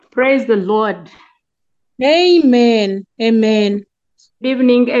Praise the Lord. Amen. Amen. Good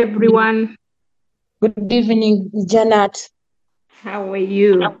evening, everyone. Good evening, Janet. How are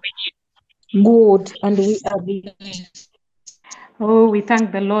you? Good, and we are blessed. Oh, we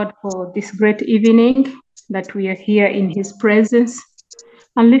thank the Lord for this great evening that we are here in His presence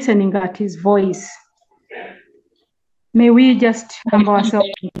and listening at His voice. May we just humble ourselves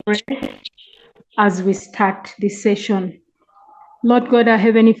and pray as we start this session. Lord God, our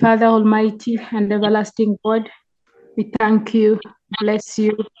Heavenly Father, Almighty and everlasting God, we thank you, bless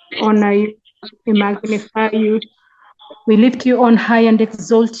you, honor you, we magnify you. We lift you on high and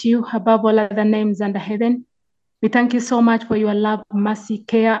exalt you above all other names under heaven. We thank you so much for your love, mercy,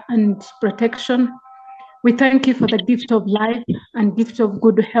 care, and protection. We thank you for the gift of life and gift of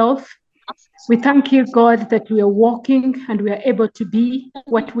good health. We thank you, God, that we are walking and we are able to be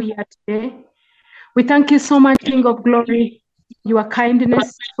what we are today. We thank you so much, King of Glory, your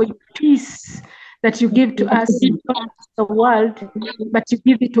kindness, for your peace that you give to us, not the world, but you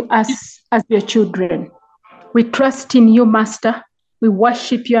give it to us as your children. We trust in you, Master. We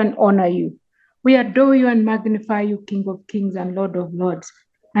worship you and honor you. We adore you and magnify you, King of Kings and Lord of Lords.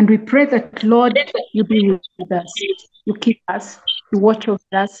 And we pray that, Lord, you be with us, you keep us, you watch over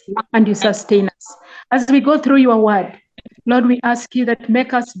us, and you sustain us. As we go through your word, Lord, we ask you that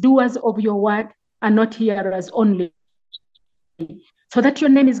make us doers of your word and not hearers only, so that your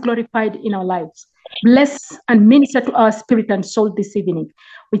name is glorified in our lives. Bless and minister to our spirit and soul this evening.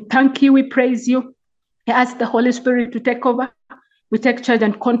 We thank you, we praise you. I ask the Holy Spirit to take over. We take charge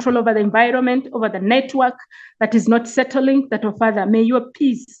and control over the environment, over the network that is not settling, that, oh Father, may your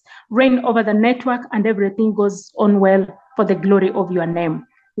peace reign over the network and everything goes on well for the glory of your name.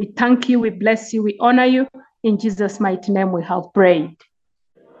 We thank you, we bless you, we honor you. In Jesus' mighty name we have prayed.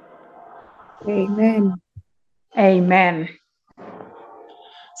 Amen. Amen.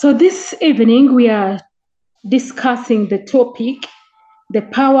 So this evening we are discussing the topic, the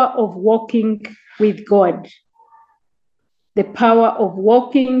power of walking with God. The power of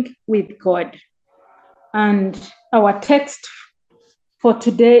walking with God. And our text for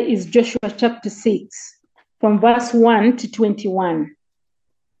today is Joshua chapter 6, from verse 1 to 21.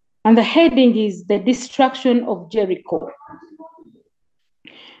 And the heading is the destruction of Jericho.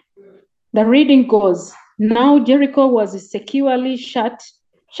 The reading goes, now Jericho was securely shut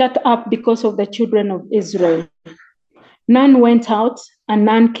up because of the children of Israel. None went out and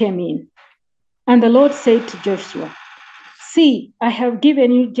none came in. And the Lord said to Joshua, see, I have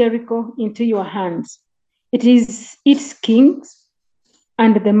given you Jericho into your hands. It is its kings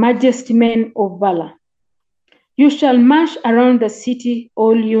and the majesty men of valor. You shall march around the city,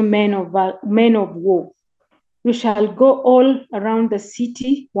 all you men of war. You shall go all around the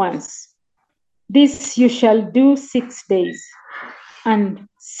city once. This you shall do 6 days. And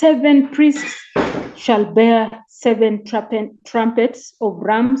 7 priests shall bear 7 trumpets of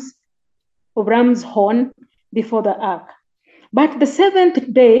ram's horn before the ark. But the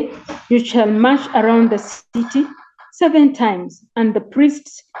 7th day you shall march around the city 7 times, and the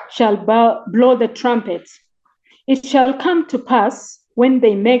priests shall blow the trumpets. It shall come to pass when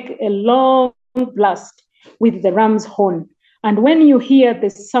they make a long blast with the ram's horn, and when you hear the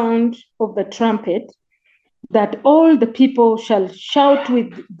sound of the trumpet, that all the people shall shout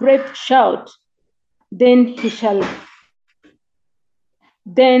with great shout. Then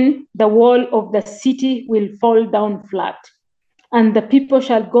the wall of the city will fall down flat, and the people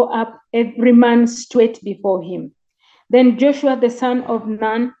shall go up every man straight before him. Then Joshua the son of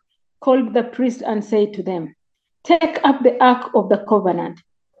Nun called the priests and said to them, take up the ark of the covenant,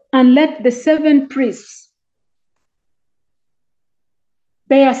 and let the 7 priests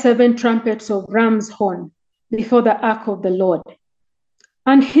bear 7 trumpets of ram's horn before the ark of the Lord.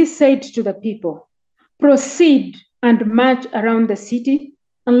 And he said to the people, proceed and march around the city,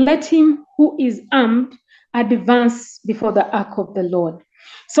 and let him who is armed advance before the ark of the Lord.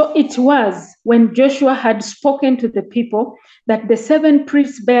 So it was when Joshua had spoken to the people that the 7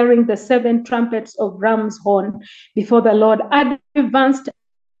 priests bearing the 7 trumpets of ram's horn before the Lord advanced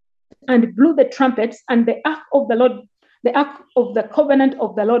and blew the trumpets, and the ark of the Lord, the ark of the covenant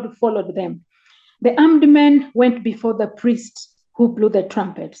of the Lord followed them. The armed men went before the priests who blew the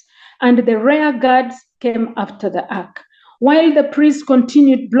trumpets, and the rear guards came after the ark. While the priests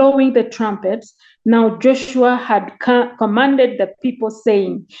continued blowing the trumpets, now Joshua had commanded the people,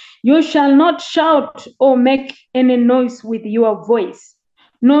 saying, you shall not shout or make any noise with your voice,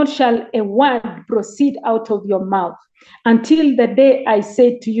 nor shall a word proceed out of your mouth, until the day I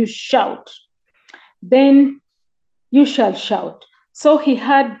say to you, shout. Then you shall shout. So he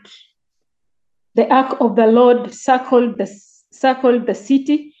had the ark of the Lord circled the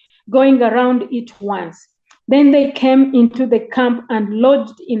city going around it once. Then they came into the camp and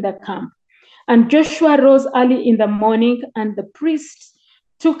lodged in the camp. And Joshua rose early in the morning, and the priests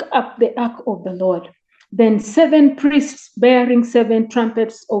took up the ark of the Lord. Then 7 priests bearing 7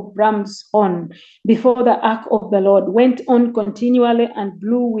 trumpets of ram's horn before the ark of the Lord went on continually and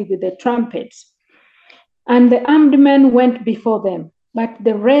blew with the trumpets. And the armed men went before them, but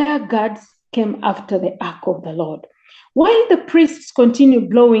the rear guards came after the ark of the Lord, while the priests continued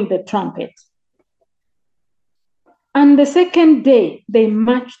blowing the trumpets. And the second day they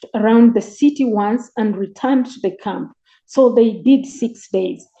marched around the city once and returned to the camp. So they did 6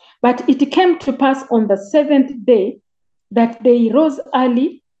 days. But it came to pass on the 7th day that they rose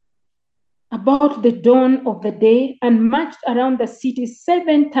early about the dawn of the day and marched around the city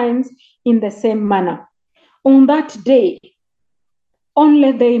 7 times in the same manner. On that day,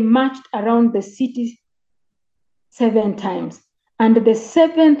 only they marched around the city 7 times. And the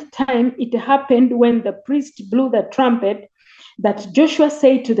 7th time it happened when the priest blew the trumpet that Joshua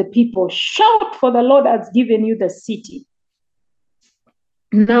said to the people, "Shout, for the Lord has given you the city.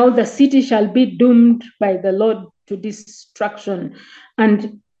 Now the city shall be doomed by the Lord to destruction,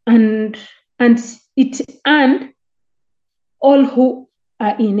 and all who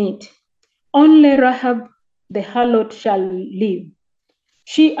are in it. Only Rahab the harlot shall live,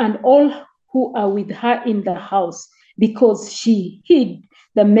 she and all who are with her in the house, because she hid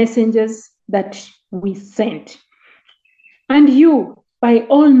the messengers that we sent. And you, by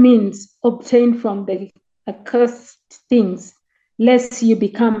all means, obtain from the accursed things, lest you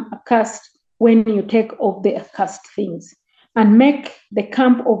become accursed when you take off the accursed things, and make the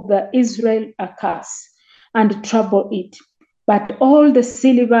camp of the Israel a curse, and trouble it. But all the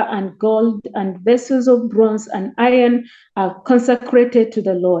silver and gold and vessels of bronze and iron are consecrated to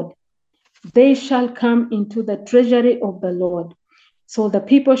the Lord. They shall come into the treasury of the Lord." So the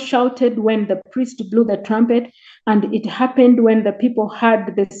people shouted when the priest blew the trumpet, and it happened when the people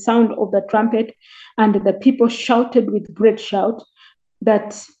heard the sound of the trumpet, and the people shouted with great shout, that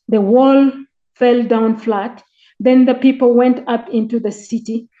the wall fell down flat. Then the people went up into the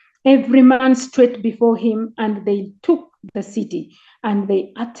city, every man straight before him, and they took the city, and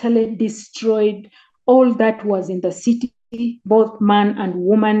they utterly destroyed all that was in the city, both man and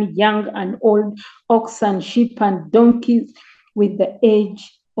woman, young and old, ox and sheep and donkeys, with the edge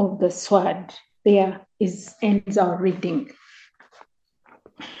of the sword. There ends our reading.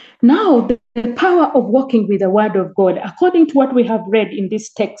 Now, the power of walking with the word of God, according to what we have read in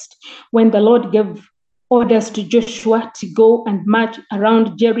this text, when the Lord gave orders to Joshua to go and march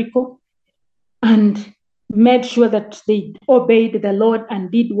around Jericho and made sure that they obeyed the Lord and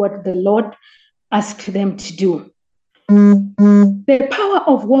did what the Lord asked them to do. The power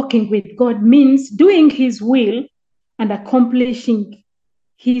of walking with God means doing his will and accomplishing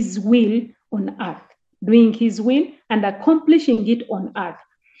his will on earth. Doing his will and accomplishing it on earth.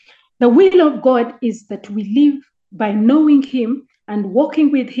 The will of God is that we live by knowing him and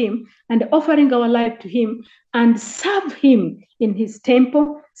walking with him and offering our life to him and serve him in his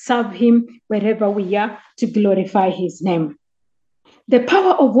temple, serve him wherever we are to glorify his name. The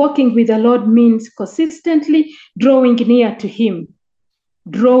power of walking with the Lord means consistently drawing near to him,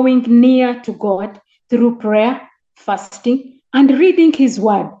 drawing near to God through prayer, fasting, and reading his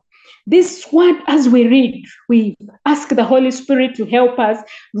word. This word, as we read, we ask the Holy Spirit to help us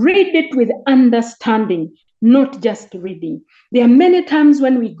read it with understanding, not just reading. There are many times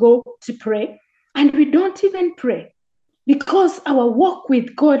when we go to pray and we don't even pray, because our walk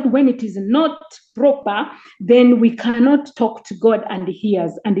with God, when it is not proper, then we cannot talk to God, and he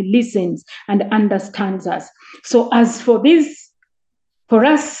hears and he listens and understands us. So as for this, for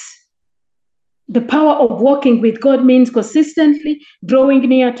us, the power of walking with God means consistently drawing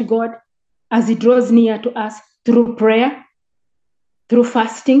near to God as he draws near to us through prayer, through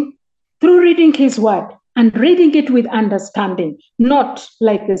fasting, through reading his word, and reading it with understanding, not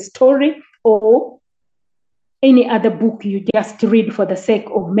like a story or any other book you just read for the sake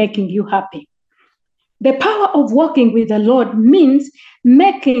of making you happy. The power of walking with the Lord means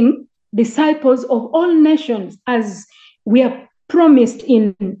making disciples of all nations, as we are promised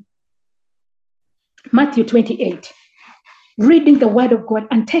in Matthew 28. Reading the word of God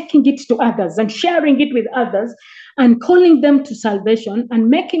and taking it to others and sharing it with others and calling them to salvation and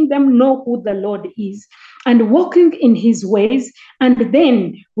making them know who the Lord is and walking in his ways. And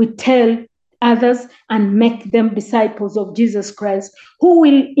then we tell others and make them disciples of Jesus Christ, who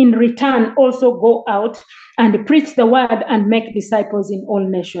will in return also go out and preach the word and make disciples in all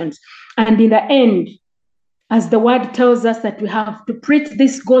nations. And in the end, as the word tells us that we have to preach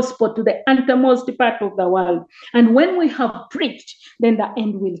this gospel to the uttermost part of the world. And when we have preached, then the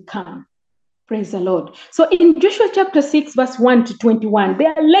end will come. Praise the Lord. So in Joshua chapter 6, verse 1 to 21,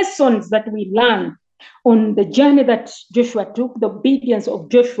 there are lessons that we learn on the journey that Joshua took, the obedience of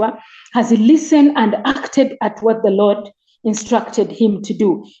Joshua, as he listened and acted at what the Lord instructed him to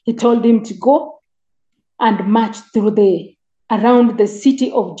do. He told him to go and march around the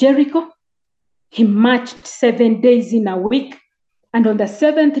city of Jericho. He marched 7 days in a week. And on the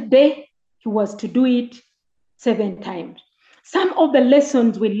seventh day, he was to do it 7 times. Some of the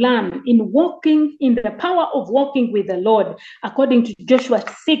lessons we learn in walking in the power of walking with the Lord, according to Joshua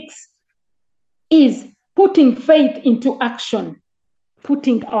 6, is putting faith into action.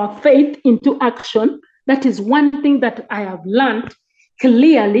 Putting our faith into action. That is one thing that I have learned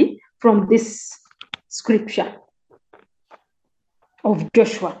clearly from this scripture of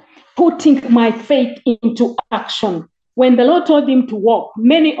Joshua. Putting my faith into action. When the Lord told him to walk,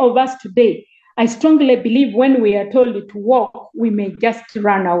 many of us today, I strongly believe when we are told to walk, we may just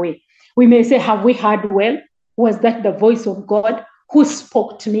run away. We may say, have we heard well? Was that the voice of God who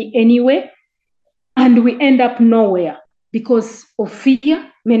spoke to me anyway? And we end up nowhere because of fear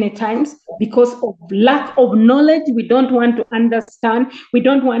many times, because of lack of knowledge. We don't want to understand. We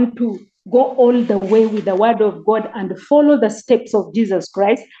don't want to go all the way with the word of God and follow the steps of Jesus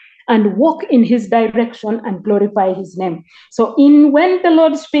Christ and walk in his direction and glorify his name. So when the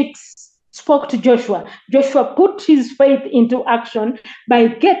Lord spoke to Joshua, Joshua put his faith into action by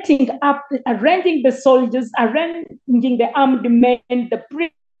getting up, arranging the soldiers, arranging the armed men, the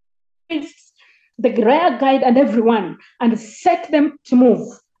priests, the rear guide, and everyone, and set them to move.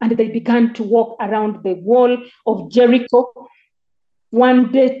 And they began to walk around the wall of Jericho.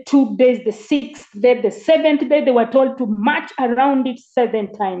 1 day, 2 days, the 6th day, the 7th day, they were told to march around it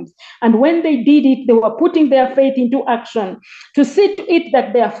 7 times. And when they did it, they were putting their faith into action to see to it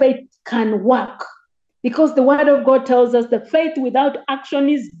that their faith can work. Because the word of God tells us the faith without action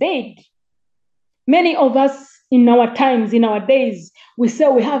is dead. Many of us in our times, in our days, we say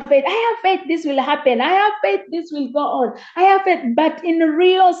we have faith. I have faith this will happen. I have faith this will go on. I have faith. But in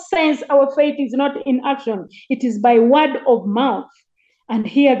real sense, our faith is not in action. It is by word of mouth. And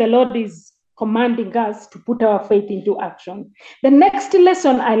here the Lord is commanding us to put our faith into action. The next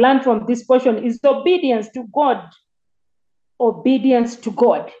lesson I learned from this portion is obedience to God. Obedience to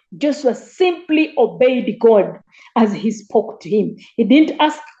God. Joshua simply obeyed God as he spoke to him. He didn't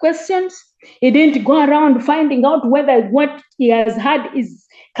ask questions. He didn't go around finding out whether what he has heard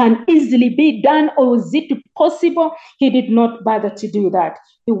can easily be done or is it possible. He did not bother to do that.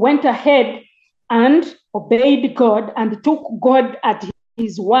 He went ahead and obeyed God and took God at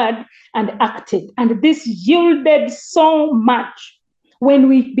his word and acted. And this yielded so much. When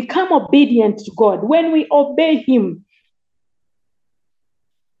we become obedient to God, when we obey him,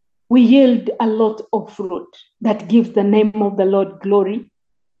 we yield a lot of fruit that gives the name of the Lord glory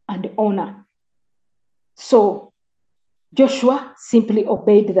and honor. So Joshua simply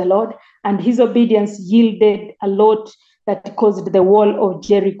obeyed the Lord, and his obedience yielded a lot that caused the wall of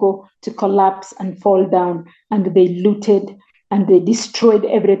Jericho to collapse and fall down. And they looted and they destroyed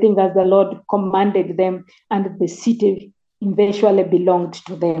everything as the Lord commanded them, and the city eventually belonged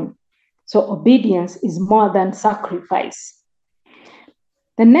to them. So obedience is more than sacrifice.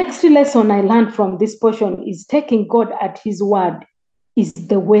 The next lesson I learned from this portion is taking God at his word is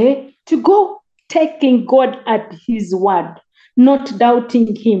the way to go. Taking God at his word, not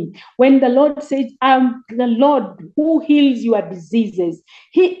doubting him. When the Lord says, I'm the Lord who heals your diseases,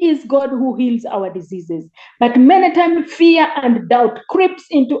 he is God who heals our diseases. But many times fear and doubt creeps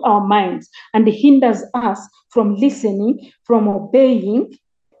into our minds and hinders us from listening, from obeying,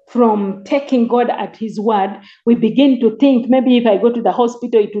 from taking God at his word. We begin to think, maybe if I go to the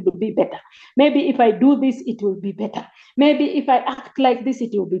hospital, it will be better. Maybe if I do this, it will be better. Maybe if I act like this, it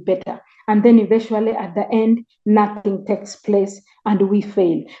will be better. And then eventually at the end, nothing takes place and we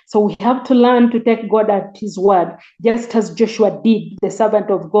fail. So we have to learn to take God at his word, just as Joshua did. The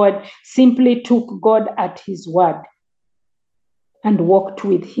servant of God simply took God at his word and walked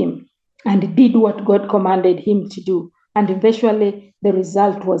with him and did what God commanded him to do. And eventually the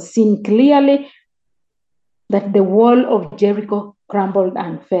result was seen clearly that the wall of Jericho crumbled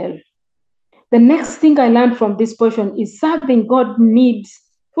and fell. The next thing I learned from this portion is serving God needs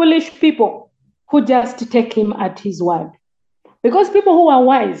foolish people who just take him at his word. Because people who are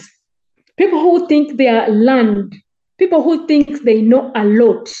wise, people who think they are learned, people who think they know a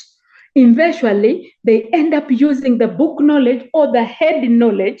lot, eventually they end up using the book knowledge or the head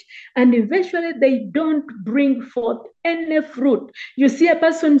knowledge, and eventually they don't bring forth any fruit. You see a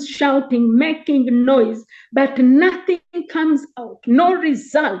person shouting, making noise, but nothing comes out, no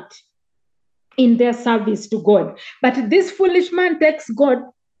result in their service to God. But this foolish man takes God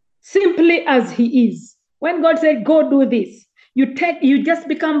simply as he is. When God said, go do this, you just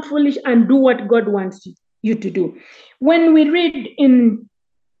become foolish and do what God wants you to do. When we read in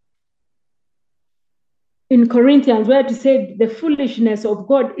Corinthians, where it said the foolishness of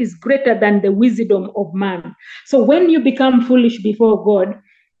God is greater than the wisdom of man. So when you become foolish before God,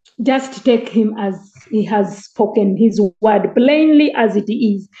 just take him as he has spoken his word, plainly as it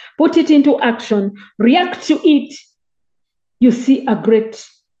is. Put it into action, react to it. You see a great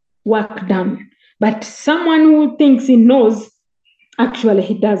work done. But someone who thinks he knows, actually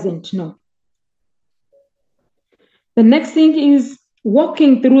he doesn't know. The next thing is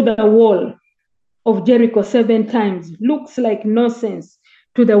walking through the wall of Jericho 7 times looks like nonsense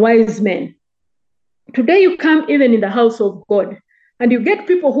to the wise men. Today you come even in the house of God and you get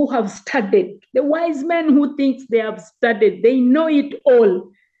people who have studied, the wise men who think they have studied, they know it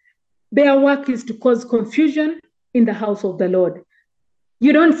all. Their work is to cause confusion in the house of the Lord.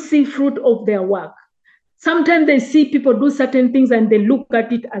 You don't see fruit of their work. Sometimes they see people do certain things and they look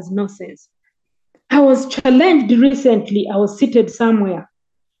at it as nonsense. I was challenged recently. I was seated somewhere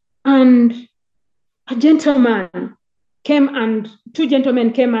and a gentleman came and two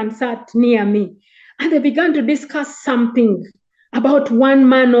gentlemen came and sat near me, and they began to discuss something about one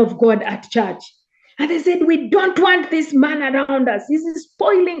man of God at church. And they said, we don't want this man around us. He's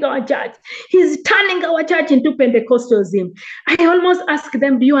spoiling our church. He's turning our church into Pentecostalism. I almost asked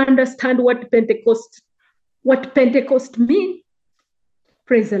them, do you understand what Pentecost means?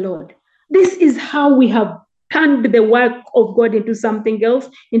 Praise the Lord. This is how we have turned the work of God into something else,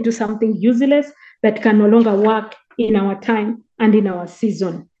 into something useless that can no longer work in our time and in our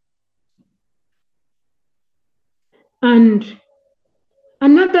season. And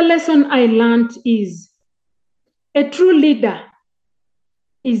another lesson I learned is a true leader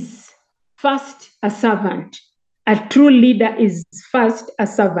is first a servant. A true leader is first a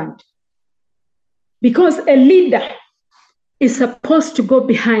servant. Because a leader is supposed to go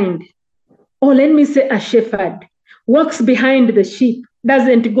behind, or let me say a shepherd, walks behind the sheep,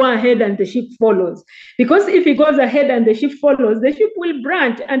 doesn't go ahead and the sheep follows. Because if he goes ahead and the sheep follows, the sheep will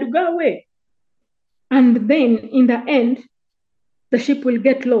branch and go away. And then in the end, the sheep will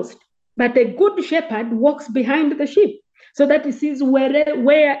get lost. But a good shepherd walks behind the sheep so that he sees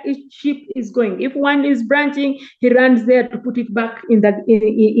where each sheep is going. If one is branching, he runs there to put it back in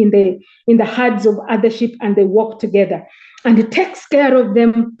the herds of other sheep, and they walk together. And he takes care of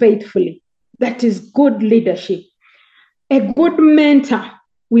them faithfully. That is good leadership. A good mentor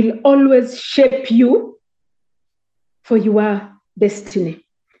will always shape you for your destiny.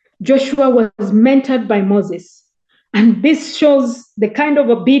 Joshua was mentored by Moses. And this shows the kind of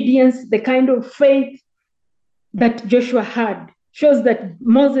obedience, the kind of faith that Joshua had. Shows that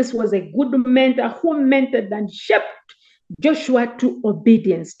Moses was a good mentor who mentored and shaped Joshua to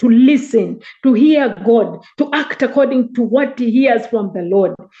obedience, to listen, to hear God, to act according to what he hears from the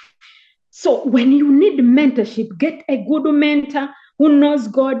Lord. So when you need mentorship, get a good mentor who knows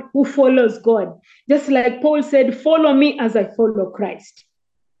God, who follows God. Just like Paul said, follow me as I follow Christ.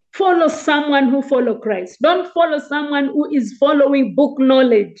 Follow someone who follows Christ. Don't follow someone who is following book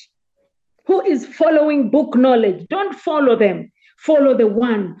knowledge. Who is following book knowledge? Don't follow them. Follow the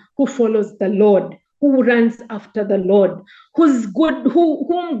one who follows the Lord, who runs after the Lord,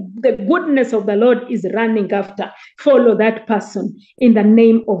 whom the goodness of the Lord is running after. Follow that person in the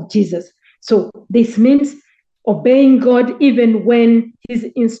name of Jesus. So this means obeying God even when his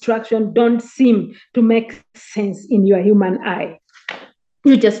instructions don't seem to make sense in your human eye.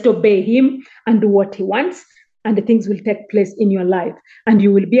 You just obey him and do what he wants, and the things will take place in your life. And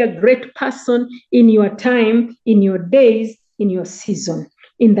you will be a great person in your time, in your days, in your season,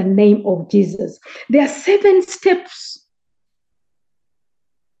 in the name of Jesus. There are 7 steps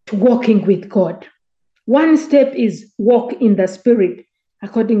to walking with God. One step is walk in the Spirit,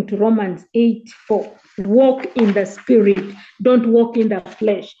 according to Romans 8:4. Walk in the Spirit. Don't walk in the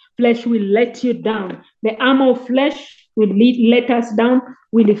flesh. Flesh will let you down. The arm of flesh will let us down,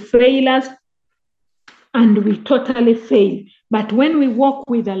 will fail us, and will totally fail. But when we walk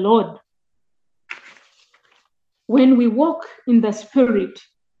with the Lord, when we walk in the Spirit,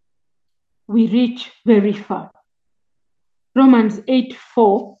 we reach very far. Romans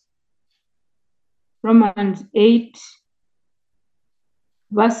 8:4. Romans 8,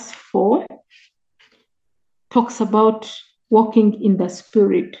 verse 4 talks about walking in the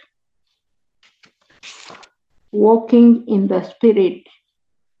Spirit. walking in the Spirit.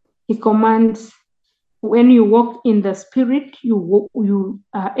 He commands, when you walk in the Spirit, you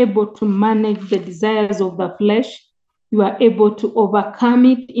are able to manage the desires of the flesh. You are able to overcome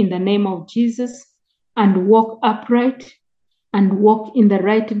it in the name of Jesus and walk upright and walk in the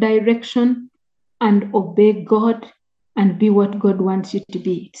right direction and obey God and be what God wants you to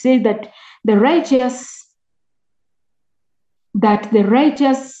be. It says that the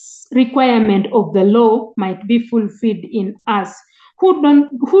righteous requirement of the law might be fulfilled in us who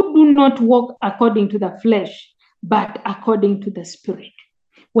do not walk according to the flesh, but according to the Spirit.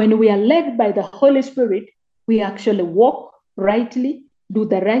 When we are led by the Holy Spirit, we actually walk rightly, do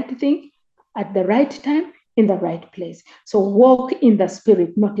the right thing at the right time in the right place. So walk in the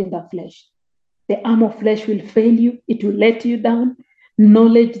Spirit, not in the flesh. The arm of flesh will fail you. It will let you down.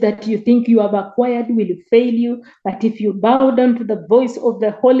 Knowledge that you think you have acquired will fail you. But if you bow down to the voice of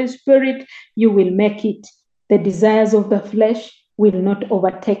the Holy Spirit, you will make it. The desires of the flesh will not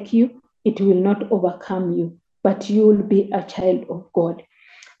overtake you. It will not overcome you, but you will be a child of God.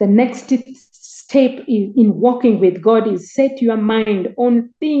 The next step in walking with God is set your mind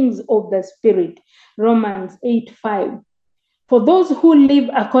on things of the Spirit. Romans 8:5. For those who live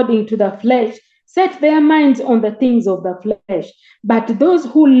according to the flesh set their minds on the things of the flesh, but those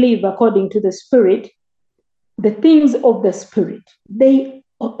who live according to the Spirit, the things of the Spirit, they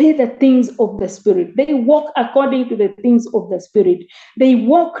obey the things of the Spirit. They walk according to the things of the Spirit. They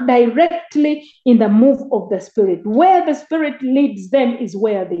walk directly in the move of the Spirit. Where the Spirit leads them is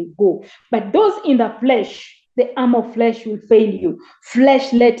where they go. But those in the flesh, the arm of flesh will fail you.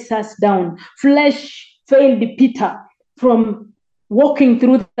 Flesh lets us down. Flesh failed Peter from walking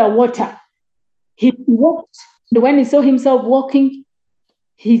through the water. He walked, and when he saw himself walking,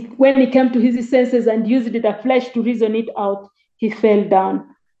 when he came to his senses and used the flesh to reason it out, he fell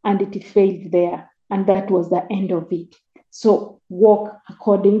down and it failed there. And that was the end of it. So walk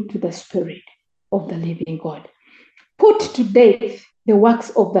according to the Spirit of the living God. Put to death the works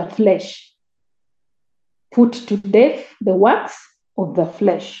of the flesh. Put to death the works of the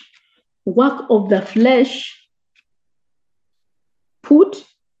flesh. Work of the flesh. Put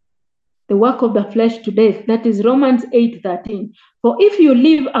the work of the flesh to death. That is Romans 8:13. For if you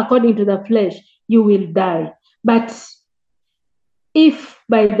live according to the flesh, you will die. But if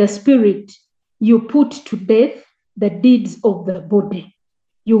by the Spirit you put to death the deeds of the body,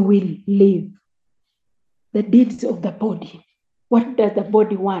 you will live. The deeds of the body. What does the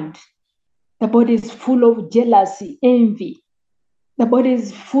body want? The body is full of jealousy, envy. The body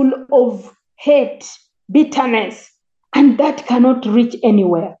is full of hate, bitterness, and that cannot reach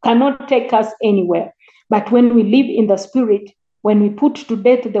anywhere, cannot take us anywhere. But when we live in the Spirit, when we put to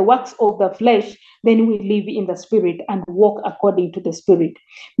death the works of the flesh, then we live in the Spirit and walk according to the Spirit.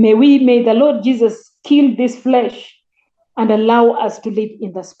 May the Lord Jesus kill this flesh and allow us to live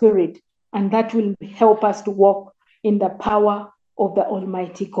in the Spirit, and that will help us to walk in the power of the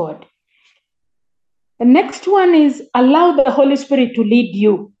Almighty God. The next one is allow the Holy Spirit to lead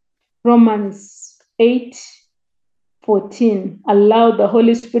you. Romans 8:14. Allow the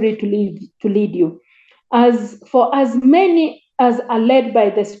Holy Spirit to lead you. As many as are led by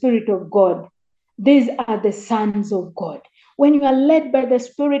the Spirit of God, these are the sons of God. When you are led by the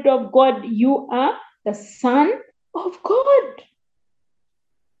Spirit of God, you are the son of God.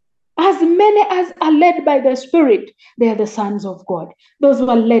 As many as are led by the Spirit, they are the sons of God. Those who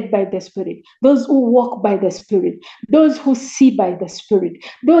are led by the Spirit, those who walk by the Spirit, those who see by the Spirit,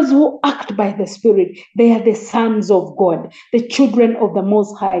 those who act by the Spirit, they are the sons of God, the children of the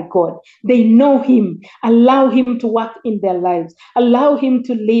Most High God. They know Him. Allow Him to work in their lives. Allow Him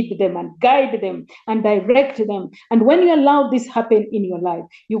to lead them and guide them and direct them. And when you allow this happen in your life,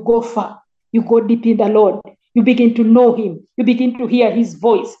 you go far. You go deep in the Lord. You begin to know Him. You begin to hear His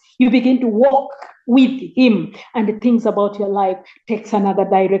voice. You begin to walk with Him, and the things about your life takes another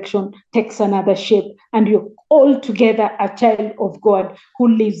direction, takes another shape, and you're altogether a child of God who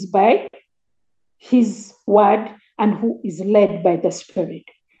lives by His word and who is led by the Spirit.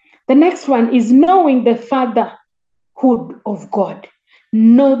 The next one is knowing the fatherhood of God.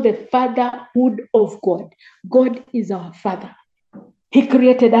 Know the fatherhood of God. God is our Father. He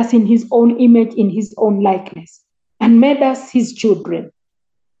created us in His own image, in His own likeness, and made us His children.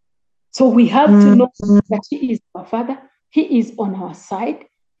 So we have to know that He is our Father. He is on our side.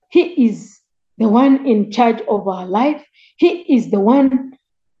 He is the one in charge of our life. He is the one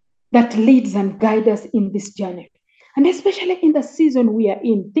that leads and guides us in this journey. And especially in the season we are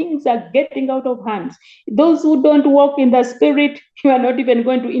in, things are getting out of hands. Those who don't walk in the Spirit, you are not even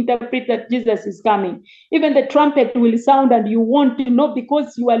going to interpret that Jesus is coming. Even the trumpet will sound and you won't know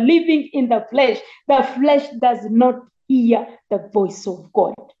because you are living in the flesh. The flesh does not hear the voice of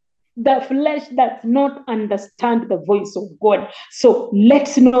God. The flesh does not understand the voice of God. So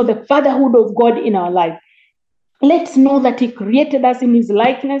let's know the fatherhood of God in our life. Let's know that He created us in His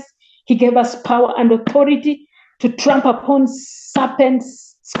likeness. He gave us power and authority to trample upon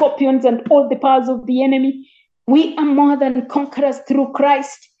serpents, scorpions, and all the powers of the enemy. We are more than conquerors through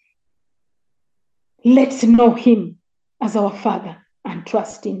Christ. Let's know Him as our Father and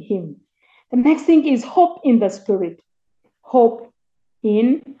trust in Him. The next thing is hope in the Spirit. Hope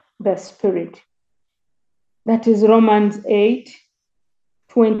in the Spirit. That is Romans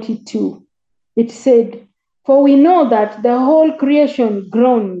 8:22. It said, "For we know that the whole creation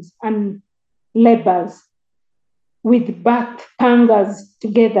groans and labors with birth pangs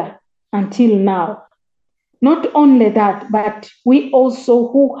together until now. Not only that, but we also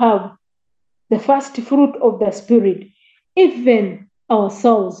who have the first fruit of the Spirit, even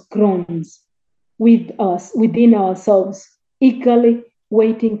ourselves groans within ourselves, eagerly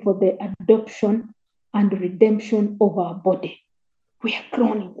waiting for the adoption and redemption of our body." We are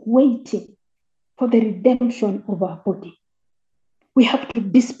groaning, waiting for the redemption of our body. We have to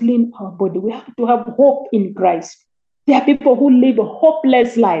discipline our body. We have to have hope in Christ. There are people who live a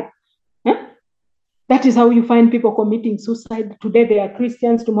hopeless life. That is how you find people committing suicide. Today they are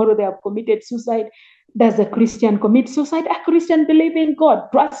Christians, tomorrow they have committed suicide. Does a Christian commit suicide? A Christian believes in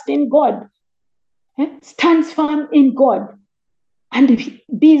God, trusts in God, stands firm in God, and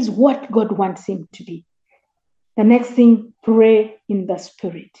be what God wants him to be. The next thing, pray in the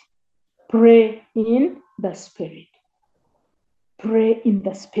Spirit. Pray in the Spirit. Pray in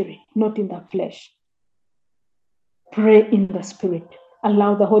the Spirit, not in the flesh. Pray in the Spirit.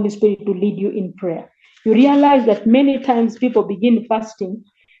 Allow the Holy Spirit to lead you in prayer. You realize that many times people begin fasting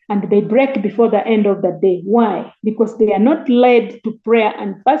and they break before the end of the day. Why? Because they are not led to prayer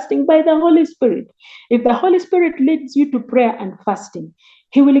and fasting by the Holy Spirit. If the Holy Spirit leads you to prayer and fasting,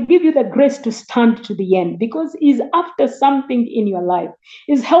 He will give you the grace to stand to the end because He's after something in your life.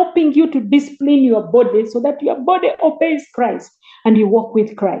 He's helping you to discipline your body so that your body obeys Christ and you walk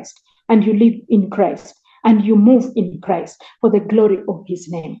with Christ and you live in Christ and you move in Christ for the glory of His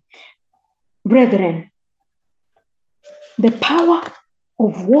name. Brethren, the power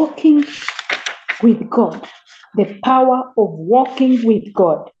of walking with God, the power of walking with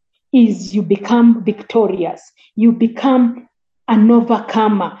God is you become victorious. You become an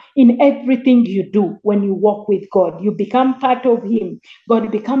overcomer in everything you do when you walk with God. You become part of Him.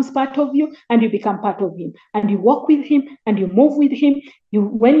 God becomes part of you and you become part of Him. And you walk with Him and you move with Him.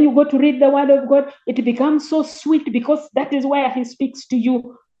 When you go to read the Word of God, it becomes so sweet because that is where He speaks to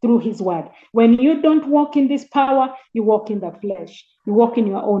you through His Word. When you don't walk in this power, you walk in the flesh. You walk in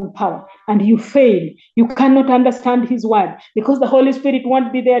your own power and you fail. You cannot understand His Word because the Holy Spirit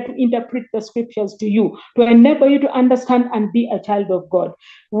won't be there to interpret the scriptures to you, to enable you to understand and be a child of God.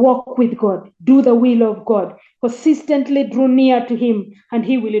 Walk with God. Do the will of God. Consistently draw near to Him and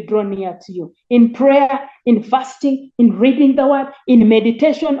He will draw near to you. In prayer, in fasting, in reading the Word, in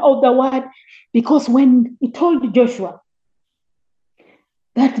meditation of the Word. Because when He told Joshua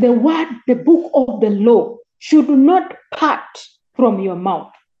that the Word, the book of the law, should not part from your mouth,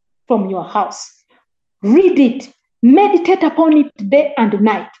 from your house. Read it, meditate upon it day and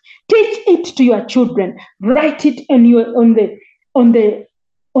night. Teach it to your children. Write it on your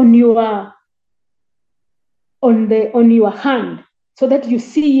hand so that you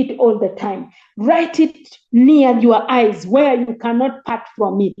see it all the time. Write it near your eyes where you cannot part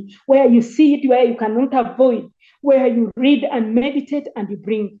from it, where you see it, where you cannot avoid, where you read and meditate and you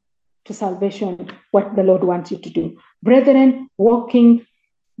bring to salvation what the Lord wants you to do. Brethren,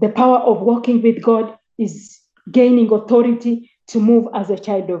 the power of walking with God is gaining authority to move as a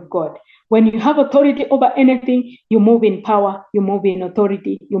child of God. When you have authority over anything, you move in power, you move in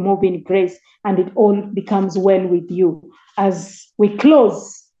authority, you move in grace, and it all becomes well with you. As we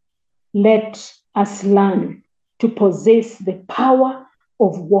close, let us learn to possess the power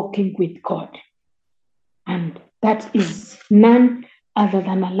of walking with God. And that is none other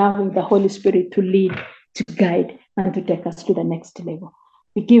than allowing the Holy Spirit to lead, to guide, and to take us to the next level.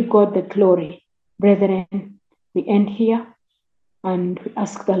 We give God the glory. Brethren, we end here and we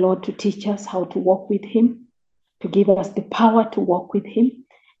ask the Lord to teach us how to walk with Him, to give us the power to walk with Him.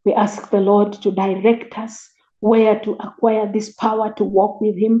 We ask the Lord to direct us where to acquire this power to walk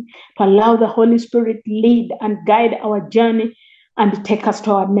with Him, to allow the Holy Spirit lead and guide our journey and take us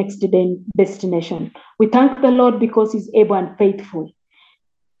to our next destination. We thank the Lord because he's able and faithful.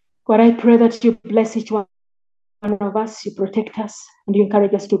 God, I pray that you bless each one of us, you protect us, and you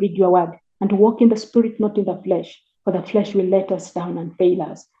encourage us to read your word and to walk in the spirit, not in the flesh. For the flesh will let us down and fail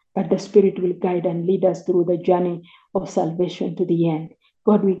us, but the spirit will guide and lead us through the journey of salvation to the end.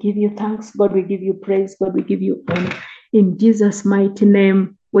 God, we give you thanks. God, we give you praise. God, we give you honor. In Jesus' mighty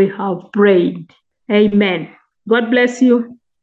name, we have prayed. Amen. God bless you.